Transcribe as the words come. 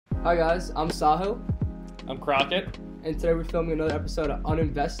Hi guys, I'm Sahil, I'm Crockett. and today we're filming another episode of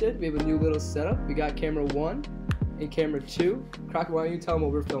UNinvested. We have a new little setup. We got camera 1 and camera 2. Crockett, why don't you tell them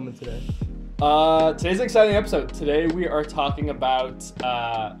what we're filming today? Today's an exciting episode. Today we are talking about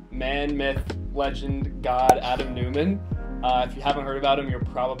man, myth, legend, god Adam Neumann. If you haven't heard about him, you're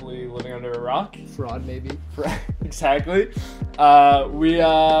probably living under a rock. Fraud, maybe. Exactly.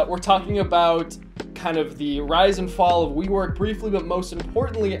 We're talking about kind of the rise and fall of WeWork briefly, but most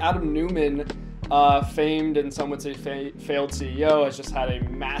importantly, Adam Neumann, famed and some would say failed CEO, has just had a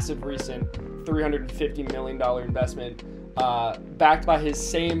massive recent $350 million investment backed by his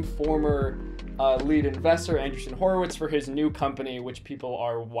same former lead investor, Andreessen Horowitz, for his new company, which people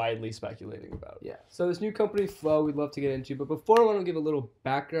are widely speculating about. Yeah, so this new company, Flow, we'd love to get into, but before I want to give a little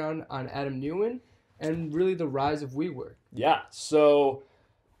background on Adam Neumann and really the rise of WeWork. Yeah, so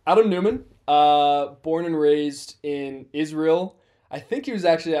Adam Neumann, born and raised in Israel. I think he was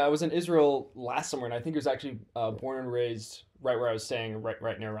actually, I was in Israel last summer, and I think he was actually born and raised right where I was staying,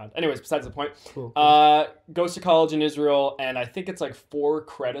 right near around. Anyways, besides the point. Cool. Goes to college in Israel, and I think it's like 4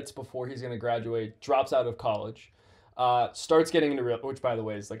 credits before he's going to graduate, drops out of college, starts getting into real, which by the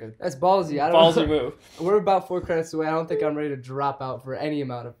way is like a That's ballsy. ballsy move. We're about 4 credits away. I don't think I'm ready to drop out for any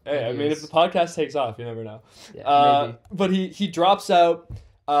amount of Hey, I mean, years. if the podcast takes off, you never know. Yeah, maybe. But he drops out,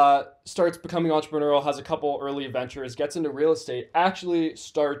 starts becoming entrepreneurial, has a couple early ventures, gets into real estate, actually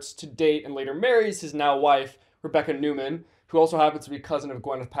starts to date and later marries his now wife, Rebecca Neumann, who also happens to be cousin of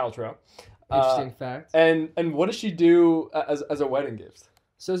Gwyneth Paltrow. Interesting fact. And what does she do as a wedding gift?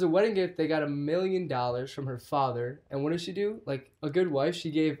 So as a wedding gift, they got $1 million from her father. And what did she do? Like a good wife, she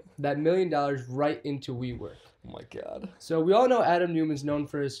gave that $1 million right into WeWork. Oh my God. So we all know Adam Neumann's known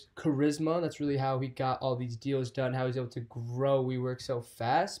for his charisma. That's really how he got all these deals done, how he's able to grow WeWork so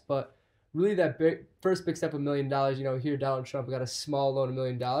fast. But really that first big step of $1 million, you know, here Donald Trump got a small loan of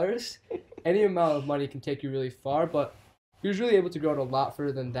 $1 million. Any amount of money can take you really far, but he was really able to grow it a lot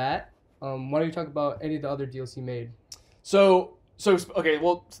further than that. Why don't you talk about any of the other deals he made? So okay,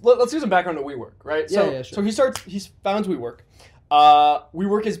 well, let's do some background to WeWork, right? Yeah, sure. So he founds WeWork.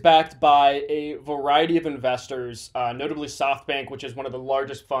 WeWork is backed by a variety of investors, notably SoftBank, which is one of the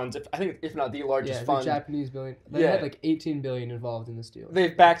largest funds, if not the largest fund. The Japanese billion. They had like $18 billion involved in this deal.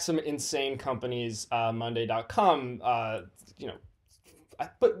 They've backed some insane companies, Monday.com,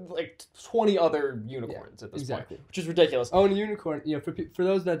 but like 20 other unicorns at this point, which is ridiculous. Oh, and a unicorn, you know, for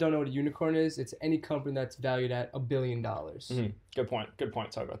those that don't know what a unicorn is, it's any company that's valued at $1 billion. Mm-hmm. Good point.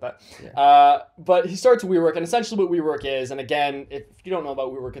 Sorry about that. Yeah. But he starts WeWork, and essentially what WeWork is, and again, if you don't know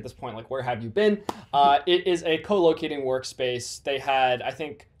about WeWork at this point, like where have you been? It is a co-locating workspace. They had, I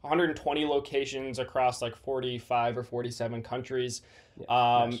think, 120 locations across like 45 or 47 countries.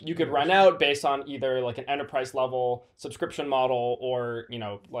 You could rent out based on either like an enterprise level subscription model or, you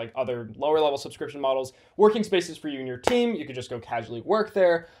know, like other lower level subscription models. Working spaces for you and your team. You could just go casually work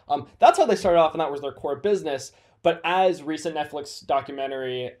there. That's how they started off, and that was their core business. But as recent Netflix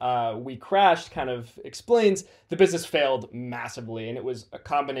documentary, We Crashed, kind of explains, the business failed massively. And it was a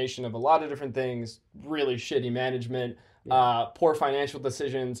combination of a lot of different things, really shitty management, poor financial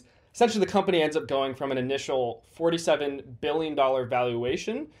decisions. Essentially, the company ends up going from an initial $47 billion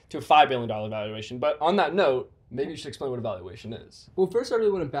valuation to a $5 billion valuation. But on that note, maybe you should explain what a valuation is. Well, first I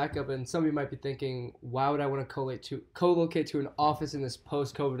really want to back up, and some of you might be thinking, why would I want to co-locate to an office in this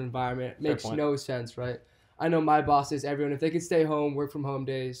post-COVID environment? It makes no sense, right? I know my bosses, everyone, if they could stay home, work from home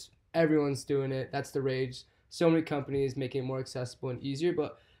days, everyone's doing it. That's the rage. So many companies making it more accessible and easier.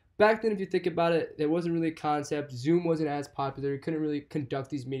 But back then, if you think about it, there wasn't really a concept. Zoom wasn't as popular. You couldn't really conduct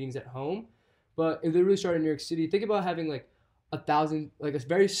these meetings at home. But if they really started in New York City, think about having like 1,000, like a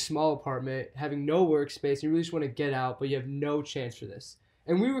very small apartment, having no workspace. You really just want to get out, but you have no chance for this.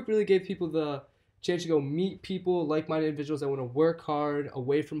 And WeWork really gave people the chance to go meet people, like-minded individuals that want to work hard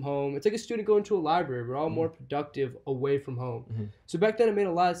away from home. It's like a student going to a library. We're all more productive away from home. Mm-hmm. So back then it made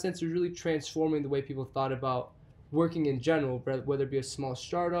a lot of sense. It was really transforming the way people thought about working in general, whether it be a small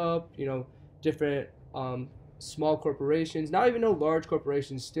startup, you know, different small corporations. Now even though large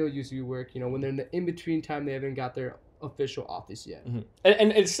corporations still use WeWork, you know, when they're in the in-between time, they haven't got their official office yet. Mm-hmm.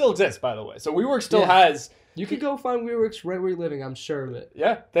 And it still exists, by the way. So WeWork still has... You could go find WeWorks right where you're living, I'm sure of it.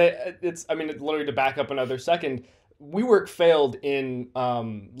 Yeah, literally to back up another second, WeWork failed in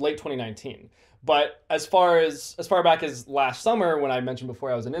late 2019. But as far back as last summer, when I mentioned before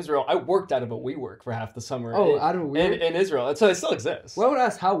I was in Israel, I worked out of a WeWork for half the summer. Out of a WeWork? In Israel. And so it still exists. Well, I would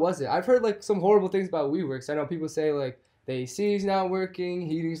ask, how was it? I've heard like some horrible things about WeWorks. I know people say like the AC's not working,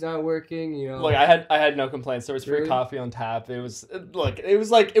 heating's not working, you know. Look, I had no complaints. There was free coffee on tap. It was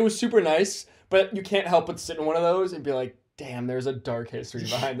super nice, but you can't help but sit in one of those and be like, damn, there's a dark history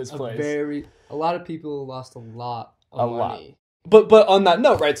behind this place. A lot of people lost a lot of money. But on that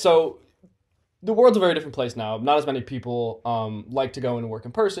note, right? So the world's a very different place now. Not as many people like to go and work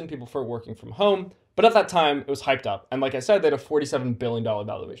in person. People prefer working from home. But at that time, it was hyped up. And like I said, they had a $47 billion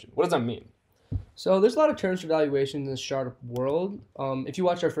valuation. What does that mean? So there's a lot of terms for valuation in the startup world. If you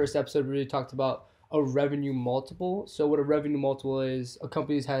watch our first episode, we really talked about a revenue multiple. So what a revenue multiple is, a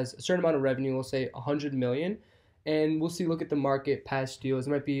company has a certain amount of revenue, we'll say 100 million. And we'll look at the market, past deals. It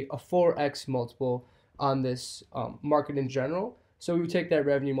might be a 4x multiple on this market in general. So we would take that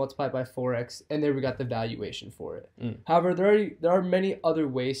revenue, multiply it by 4x, and there we got the valuation for it. However, there are many other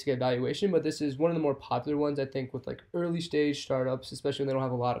ways to get valuation, but this is one of the more popular ones, I think, with like early stage startups, especially when they don't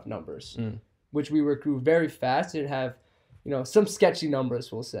have a lot of numbers, which WeWork grew very fast and have, some sketchy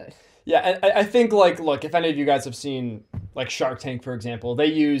numbers, we'll say. Yeah, and I think, like, look, if any of you guys have seen, like, Shark Tank, for example, they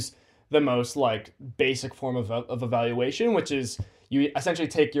use the most, like, basic form of evaluation, which is you essentially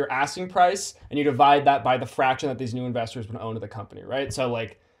take your asking price and you divide that by the fraction that these new investors would own of the company, right? So,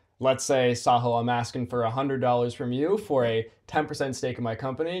 like, let's say, Sahil, I'm asking for $100 from you for a 10% stake in my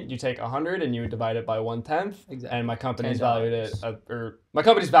company. You take 100 and you would divide it by 1/10, exactly. And my company's valued at $1,000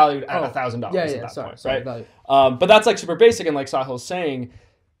 at that point, right? But that's like super basic, and like Sahil's saying,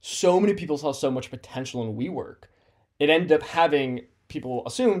 so many people saw so much potential in WeWork. It ended up having, people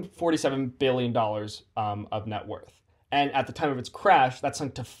assumed, $47 billion of net worth. And at the time of its crash, that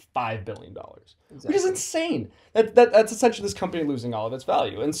sunk to $5 billion, exactly. Which is insane. That's essentially this company losing all of its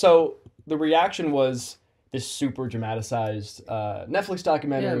value. And so the reaction was this super dramatized Netflix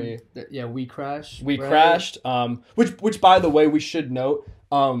documentary. Yeah, We Crashed. We Crashed, which by the way, we should note,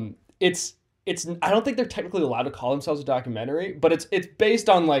 it's I don't think they're technically allowed to call themselves a documentary, but it's based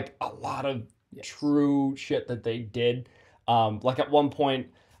on like a lot of true shit that they did. Like at one point,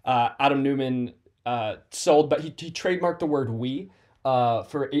 Adam Neumann sold, but he trademarked the word "we"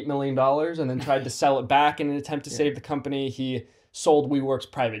 for $8 million, and then tried to sell it back in an attempt to save the company. He sold WeWork's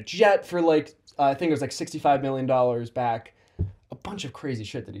private jet for like I think it was like $65 million back. A bunch of crazy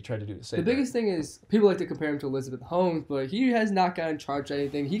shit that he tried to do to save. The biggest thing is people like to compare him to Elizabeth Holmes, but he has not gotten charged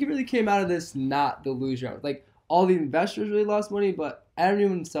anything. He really came out of this not the loser. Like all the investors really lost money, but Adam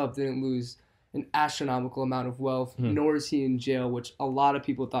Neumann himself didn't lose an astronomical amount of wealth, nor is he in jail, which a lot of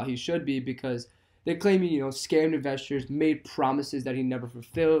people thought he should be because they claim he, scammed investors, made promises that he never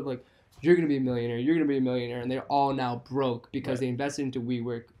fulfilled. Like, you're going to be a millionaire, you're going to be a millionaire, and they're all now broke because they invested into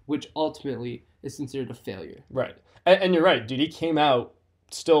WeWork, which ultimately is considered a failure. Right. And you're right, dude. He came out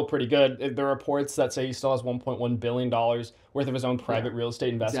still pretty good. There are reports that say he still has $1.1 billion worth of his own private real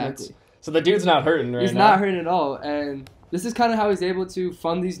estate investments. Exactly. So the dude's not hurting right now. He's not hurting at all. And this is kind of how he's able to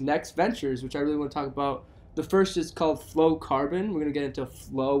fund these next ventures, which I really want to talk about. The first is called Flow Carbon. We're going to get into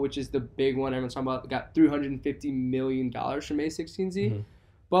Flow, which is the big one everyone's talking about. It got $350 million from A16Z.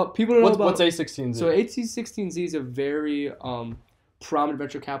 But people don't know about... What's A16Z? So A16Z is a very prominent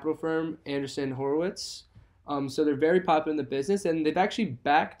venture capital firm, Anderson Horowitz. So they're very popular in the business, and they've actually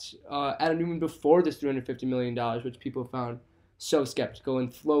backed Adam Neumann before this $350 million, which people found so skeptical.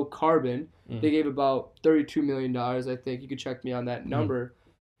 And Flow Carbon, they gave about $32 million, I think. You could check me on that number.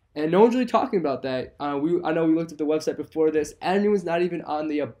 And no one's really talking about that. I know we looked at the website before this. Adam Neumann's not even on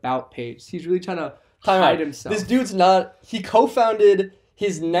the About page. He's really trying to hide himself. This dude's not... He co-founded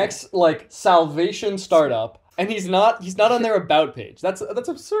his next, salvation startup, and he's not on their About page. That's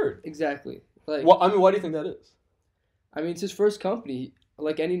absurd. Exactly. Why do you think that is? It's his first company.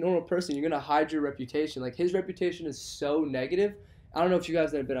 Like any normal person, you're going to hide your reputation. Like, his reputation is so negative. I don't know if you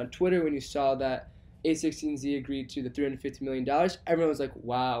guys have been on Twitter when you saw that A16Z agreed to the $350 million. Everyone was like,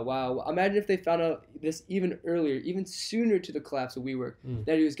 wow. Imagine if they found out this even earlier, even sooner to the collapse of WeWork,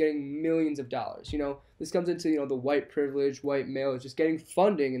 that he was getting millions of dollars. This comes into, the white privilege, white male, just getting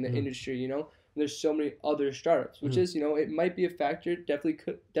funding in the industry, And there's so many other startups, which is, it might be a factor.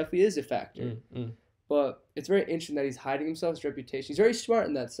 Definitely is a factor. But it's very interesting that he's hiding himself, his reputation. He's very smart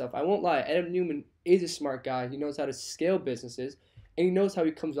in that stuff. I won't lie. Adam Neumann is a smart guy. He knows how to scale businesses, and he knows how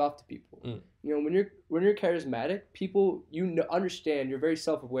he comes off to people. When you're charismatic, people, understand, you're very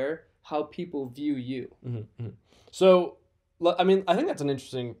self-aware how people view you. So, I think that's an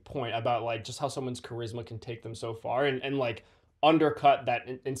interesting point about just how someone's charisma can take them so far and undercut that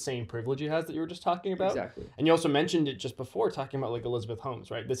insane privilege he has that you were just talking about. Exactly. And you also mentioned it just before talking about Elizabeth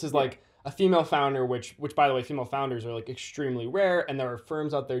Holmes, right? This is a female founder, which by the way, female founders are extremely rare, and there are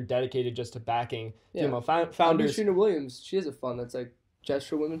firms out there dedicated just to backing female founders. Serena Williams, she has a fund that's just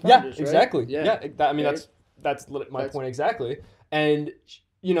for women founders, right? Exactly. Yeah. That's my point exactly. And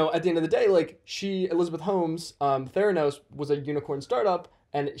at the end of the day, Elizabeth Holmes, Theranos was a unicorn startup,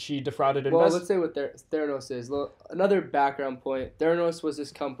 and she defrauded Well, investors. let's say what Theranos is. Another background point. Theranos was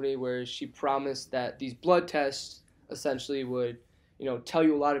this company where she promised that these blood tests essentially would, tell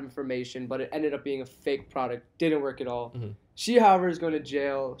you a lot of information, but it ended up being a fake product. Didn't work at all. Mm-hmm. She, however, is going to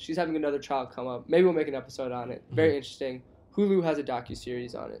jail. She's having another trial come up. Maybe we'll make an episode on it. Very interesting. Hulu has a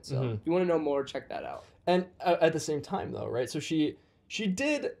docuseries on it. So if you want to know more, check that out. And at the same time, though, right? So she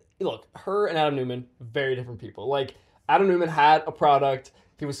did, look, her and Adam Neumann, very different people. Like, Adam Neumann had a product.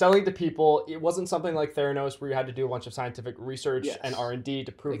 He was selling to people. It wasn't something like Theranos where you had to do a bunch of scientific research and R&D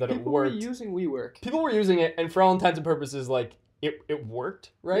to prove that it worked. People were using WeWork. People were using it, and for all intents and purposes, like, it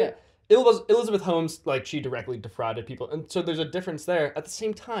worked, right? Yeah. Elizabeth Holmes, like, she directly defrauded people. And so there's a difference there. At the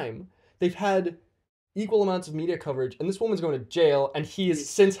same time, they've had equal amounts of media coverage, and this woman's going to jail, and he has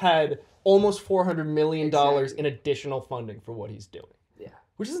since had almost $400 million in additional funding for what he's doing. Yeah.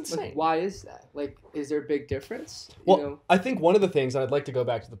 Which is insane. Like, why is that? Like, is there a big difference? Well, I think one of the things, and I'd like to go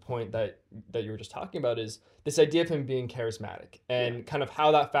back to the point that you were just talking about, is this idea of him being charismatic and kind of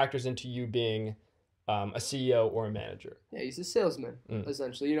how that factors into you being a CEO or a manager. Yeah, he's a salesman,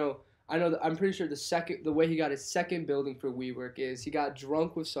 essentially. I'm pretty sure the way he got his second building for WeWork is he got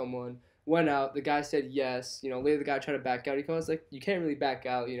drunk with someone, went out, the guy said yes, later the guy tried to back out. He comes like, you can't really back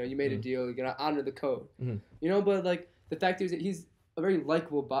out, you made a deal, you're going to honor the code. But like the fact is that he's a very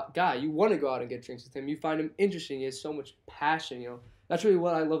likable guy. You want to go out and get drinks with him. You find him interesting. He has so much passion, That's really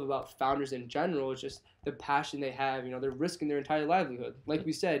what I love about founders in general, is just the passion they have. They're risking their entire livelihood. Like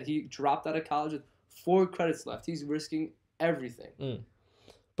we said, he dropped out of college with 4 credits left. He's risking everything.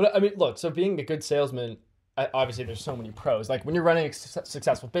 But I mean, look, so being a good salesman, obviously there's so many pros. Like when you're running a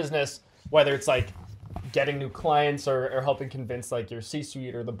successful business, whether it's like getting new clients or helping convince like your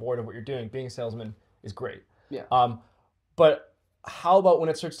C-suite or the board of what you're doing, being a salesman is great. Yeah. But how about when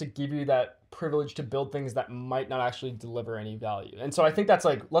it starts to give you that privilege to build things that might not actually deliver any value? And so I think that's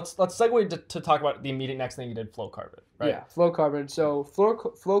like, let's segue to talk about the immediate next thing you did, Flow Carbon, right? Yeah, Flow Carbon. So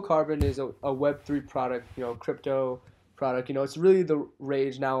Flow Carbon is a Web3 product, crypto product. It's really the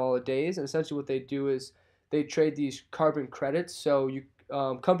rage nowadays. And essentially what they do is they trade these carbon credits. So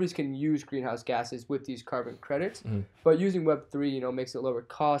companies can use greenhouse gases with these carbon credits. But using Web3, makes it lower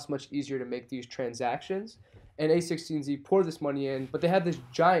cost, much easier to make these transactions. And A16Z poured this money in, but they had this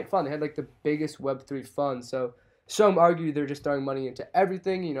giant fund. They had like the biggest Web3 fund. So some argue they're just throwing money into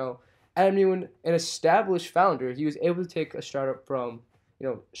everything. Adam Neumann, an established founder, he was able to take a startup from,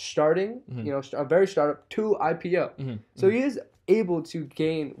 starting, a very startup to IPO. So he is able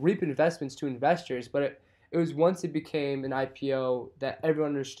to reap investments to investors, but it was once it became an IPO that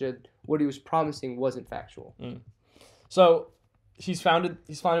everyone understood what he was promising wasn't factual. So he's founded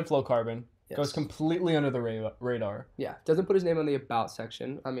Flow Carbon. Yes. Goes completely under the radar. Yeah, doesn't put his name on the about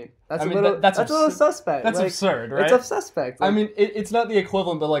section. I mean, that's a little suspect. That's absurd, right? It's a suspect. I mean, it's not the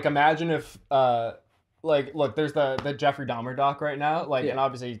equivalent, but like imagine if, look, there's the Jeffrey Dahmer doc right now, and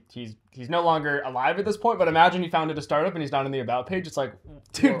obviously he's no longer alive at this point. But imagine he founded a startup and he's not on the about page. It's like,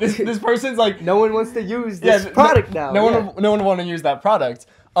 dude, this person's like, no one wants to use this product now. No one want to use that product.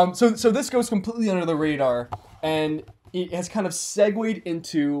 So this goes completely under the radar, and it has kind of segued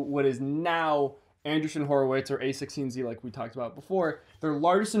into what is now Andreessen Horowitz, or A16Z, like we talked about before, their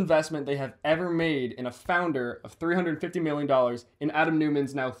largest investment they have ever made in a founder of $350 million in Adam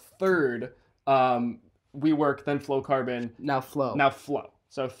Neumann's now third WeWork, then Flow Carbon. Now Flow.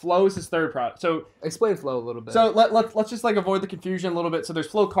 So Flow is his third product. So explain Flow a little bit. So let's just like avoid the confusion a little bit. So there's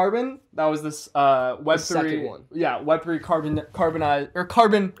Flow Carbon. That was this Web3. Second one. Yeah, Web3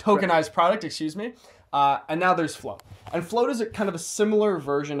 carbon tokenized product, excuse me. And now there's Flow. And Flow is kind of a similar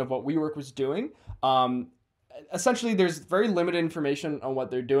version of what WeWork was doing. Essentially, there's very limited information on what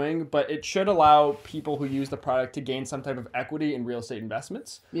they're doing, but it should allow people who use the product to gain some type of equity in real estate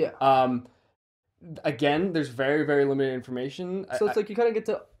investments. Yeah. Again, there's very, very limited information. So it's like you kind of get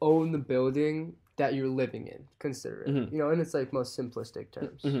to own the building that you're living in, consider it. In its like most simplistic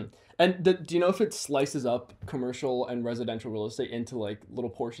terms. And do you know if it slices up commercial and residential real estate into like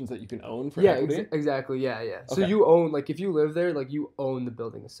little portions that you can own for equity? Exactly. Yeah. So you own, like if you live there, like you own the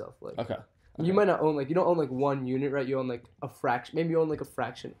building itself. Like you might not own, like you don't own like one unit, right? You own like a fraction. Maybe you own like a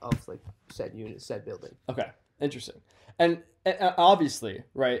fraction of like said unit, said building. Okay, interesting. And obviously,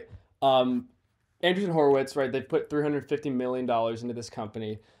 right? Andreessen Horowitz, right? They've put $350 million into this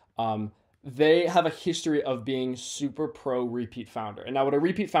company. They have a history of being super pro repeat founder. And now what a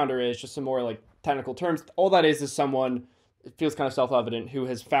repeat founder is, just some more like technical terms, all that is someone, it feels kind of self-evident, who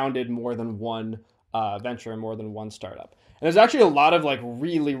has founded more than one venture and more than one startup. And there's actually a lot of like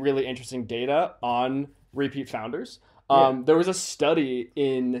really, really interesting data on repeat founders. There was a study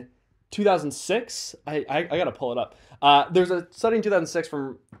in 2006, I gotta pull it up. There's a study in 2006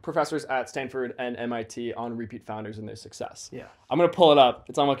 from professors at Stanford and MIT on repeat founders and their success. Yeah. I'm gonna pull it up.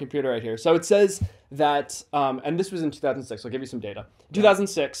 It's on my computer right here. So it says that, and this was in 2006. So I'll give you some data.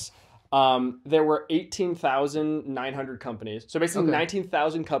 2006, there were 18,900 companies. So basically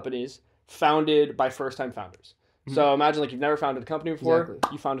 19,000 companies founded by first-time founders. So imagine like you've never founded a company before.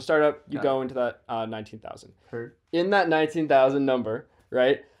 Exactly. You found a startup. You go into that 19,000. In that 19,000 number,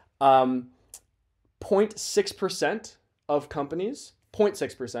 right? 0.6% of companies,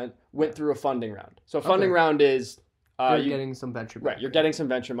 0.6% went through a funding round. So a funding round is you're getting some venture money. Right, you're getting some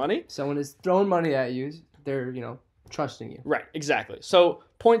venture money. Someone is throwing money at you. They're, trusting you. Right, exactly. So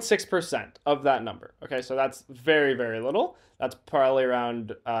 0.6% of that number. Okay, so that's very, very little. That's probably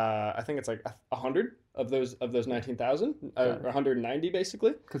around I think it's like 100 of those 19,000, or 190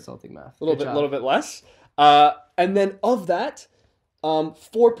 basically. Consulting math. A little bit less. And then of that,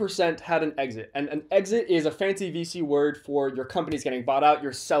 4% had an exit. And an exit is a fancy VC word for your company's getting bought out,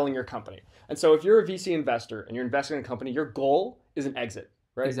 you're selling your company. And so if you're a VC investor and you're investing in a company, your goal is an exit,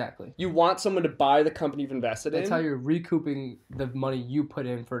 right? Exactly. You want someone to buy the company you've invested in. That's how you're recouping the money you put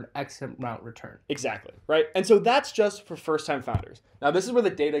in for an X amount return. Exactly, right? And so that's just for first-time founders. Now, this is where the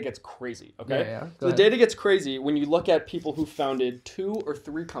data gets crazy, okay? Yeah. So the data gets crazy when you look at people who founded 2 or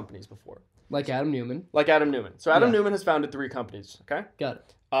 3 companies before. Like Adam Neumann. So Adam Neumann has founded 3 companies, okay? Got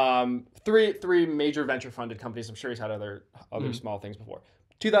it. Three major venture-funded companies. I'm sure he's had other small things before.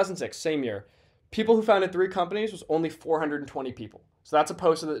 2006, same year. People who founded 3 companies was only 420 people. So that's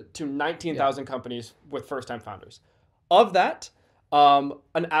opposed to 19,000 companies with first-time founders. Of that,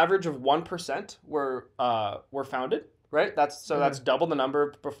 an average of 1% were founded, right? That's double the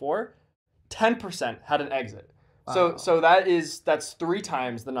number before. 10% had an exit. Wow. So that's 3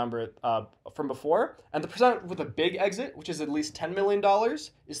 times the number from before, and the percent with a big exit, which is at least $10 million,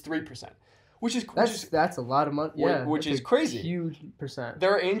 is 3%, that's a lot of money. Yeah, which is crazy. Huge percent.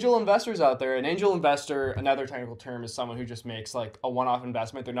 There are angel investors out there. An angel investor, another technical term, is someone who just makes like a one-off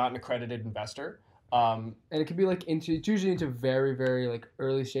investment. They're not an accredited investor. And it could be like it's usually into very, very like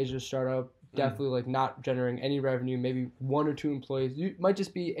early stages of startup. Definitely like not generating any revenue. Maybe 1 or 2 employees. You might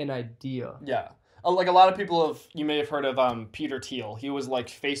just be an idea. Yeah. Like a lot of people you may have heard of Peter Thiel. He was like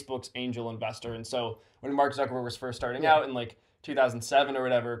Facebook's angel investor. And so when Mark Zuckerberg was first starting out in like 2007 or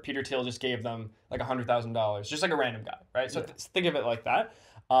whatever, Peter Thiel just gave them like $100,000, just like a random guy, right? So think of it like that.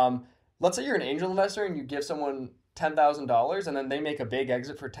 Let's say you're an angel investor and you give someone $10,000 and then they make a big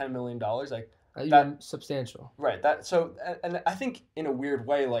exit for $10 million. Like that's substantial. Right. And I think in a weird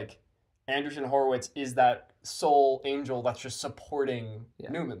way, like Andreessen Horowitz is that sole angel that's just supporting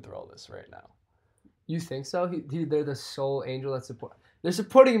Neumann through all this right now. You think so? They're the sole angel that they're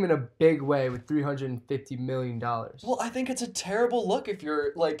supporting him in a big way with $350 million. Well, I think it's a terrible look if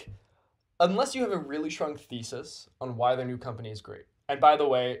you're like, unless you have a really strong thesis on why their new company is great. And by the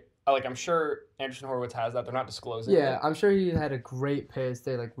way, I'm sure Andreessen Horowitz has that. They're not disclosing it. I'm sure he had a great pitch.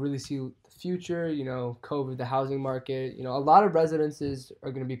 They really see the future, COVID, the housing market. A lot of residences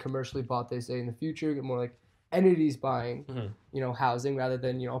are going to be commercially bought, they say, in the future. More like entities buying, housing rather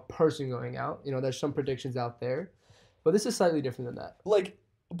than, a person going out. There's some predictions out there. But this is slightly different than that.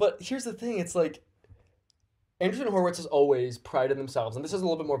 But here's the thing. It's like Andreessen Horowitz has always prided themselves, and this is a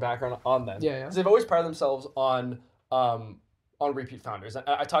little bit more background on them. Yeah. Because they've always prided themselves on repeat founders.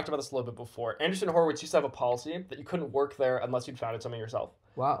 I talked about this a little bit before. Andreessen Horowitz used to have a policy that you couldn't work there unless you'd founded something yourself.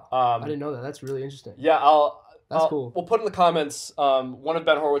 Wow. I didn't know that. That's really interesting. Yeah, That's cool. We'll put in the comments, one of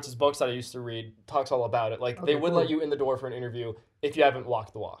Ben Horowitz's books that I used to read talks all about it. They wouldn't let you in the door for an interview if you haven't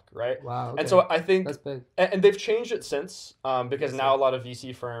walked the walk, right? Wow. Okay. And so I think that's big. And they've changed it since because now a lot of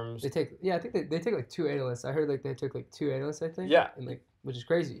VC firms I think they take like 2 analysts. I heard they took like 2 analysts, I think. Yeah. And which is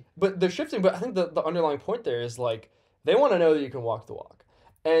crazy. But they're shifting. But I think the underlying point there is they want to know that you can walk the walk.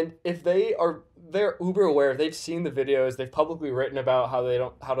 And if they're uber aware, they've seen the videos, they've publicly written about how they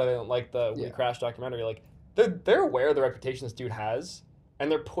don't like the We Crash documentary. They're aware of the reputation this dude has, and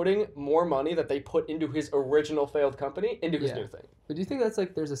they're putting more money that they put into his original failed company into his new thing. But do you think that's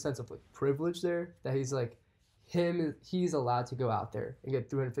there's a sense of privilege there that he's allowed to go out there and get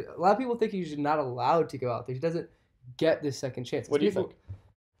 350? A lot of people think he's not allowed to go out there. He doesn't get this second chance. What do you think?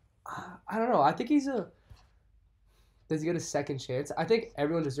 I don't know. I think does he get a second chance? I think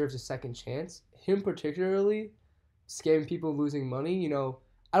everyone deserves a second chance. Him particularly, scamming people, losing money.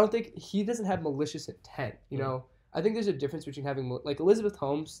 I don't think he doesn't have malicious intent. I think there's a difference between having Elizabeth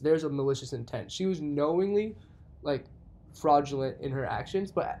Holmes. There's a malicious intent. She was knowingly fraudulent in her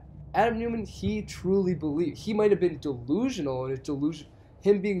actions, but Adam Neumann, he truly believed. He might have been delusional, and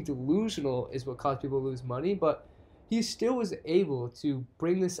him being delusional is what caused people to lose money. But he still was able to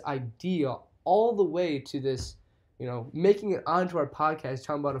bring this idea all the way to this, making it onto our podcast,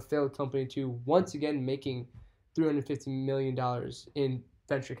 talking about a failed company, to once again making $350 million in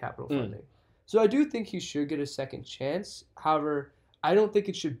venture capital funding. So I do think he should get a second chance. However, I don't think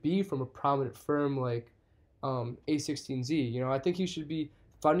it should be from a prominent firm like A16Z. I think he should be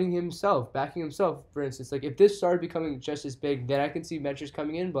funding himself, backing himself, for instance. Like, if this started becoming just as big, then I can see ventures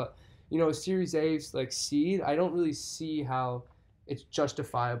coming in. But, a Series A, like, seed, I don't really see how it's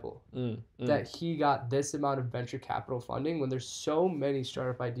justifiable that he got this amount of venture capital funding when there's so many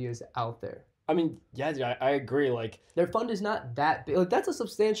startup ideas out there. I mean, yeah, I agree. Like, their fund is not that big. Like, that's a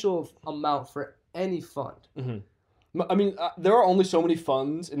substantial amount for any fund. Mm-hmm. I mean, there are only so many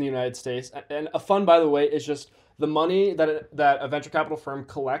funds in the United States, and a fund, by the way, is just the money that a venture capital firm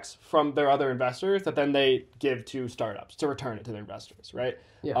collects from their other investors that then they give to startups to return it to their investors, right?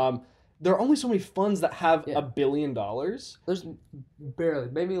 Yeah. There are only so many funds that have $1 billion. There's barely,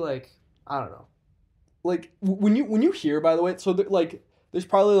 maybe like, I don't know. Like, when you hear, by the way, so there's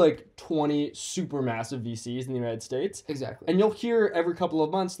probably like 20 super massive VCs in the United States. Exactly. And you'll hear every couple of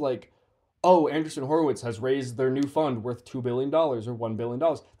months like, oh, Andreessen Horowitz has raised their new fund worth $2 billion or $1 billion.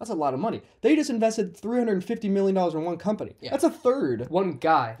 That's a lot of money. They just invested $350 million in one company. Yeah. That's a third. One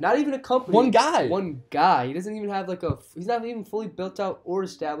guy. Not even a company. One guy. One guy. He doesn't even have he's not even fully built out or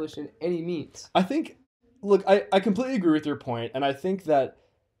established in any means. I think, look, I completely agree with your point, and I think that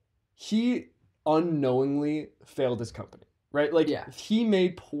he unknowingly failed his company. Right? Like, he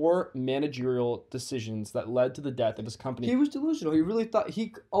made poor managerial decisions that led to the death of his company. He was delusional. He really thought,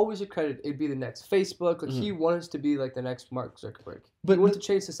 he always accredited it'd be the next Facebook. Like, he wanted to be like the next Mark Zuckerberg. But he wanted to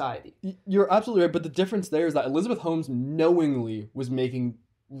change society. You're absolutely right. But the difference there is that Elizabeth Holmes knowingly was making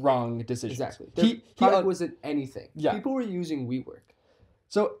wrong decisions. Exactly. Their product wasn't anything. Yeah. People were using WeWork.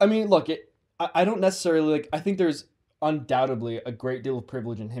 So, I mean, look, I don't necessarily, like, I think there's undoubtedly a great deal of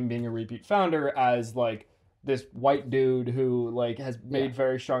privilege in him being a repeat founder as, like, this white dude who, like, has made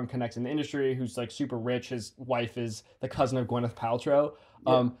very strong connects in the industry, who's, like, super rich. His wife is the cousin of Gwyneth Paltrow.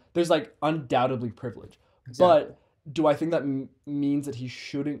 There's, like, undoubtedly privilege. Exactly. But do I think that means that he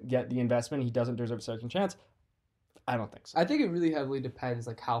shouldn't get the investment? He doesn't deserve a second chance? I don't think so. I think it really heavily depends,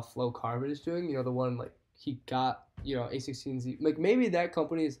 like, how Flow Carbon is doing. The one, like, he got, A16Z. Like, maybe that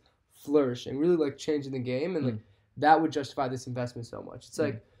company is flourishing, really, like, changing the game, and, like, that would justify this investment so much. It's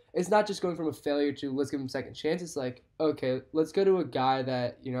like, it's not just going from a failure to let's give him a second chance. It's like, okay, let's go to a guy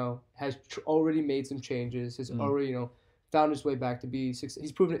that, has already made some changes, has already, found his way back to be success.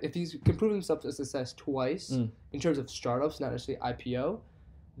 He's proven, if he can prove himself a success twice in terms of startups, not necessarily IPO,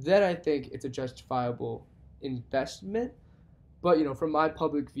 then I think it's a justifiable investment. But, from my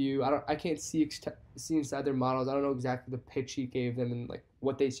public view, I can't see inside their models. I don't know exactly the pitch he gave them and, like,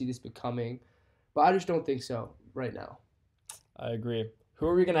 what they see this becoming. But I just don't think so right now. I agree. Who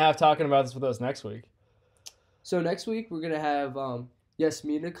are we going to have talking about this with us next week? So next week, we're going to have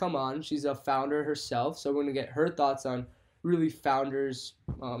Yasmina come on. She's a founder herself, so we're going to get her thoughts on really founders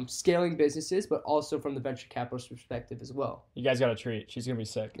scaling businesses, but also from the venture capitalist perspective as well. You guys got a treat. She's going to be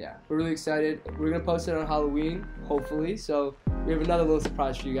sick. Yeah, we're really excited. We're going to post it on Halloween, hopefully, so we have another little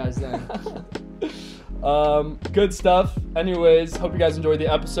surprise for you guys then. Good stuff. Anyways, hope you guys enjoyed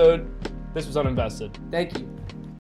the episode. This was UNinvested. Thank you.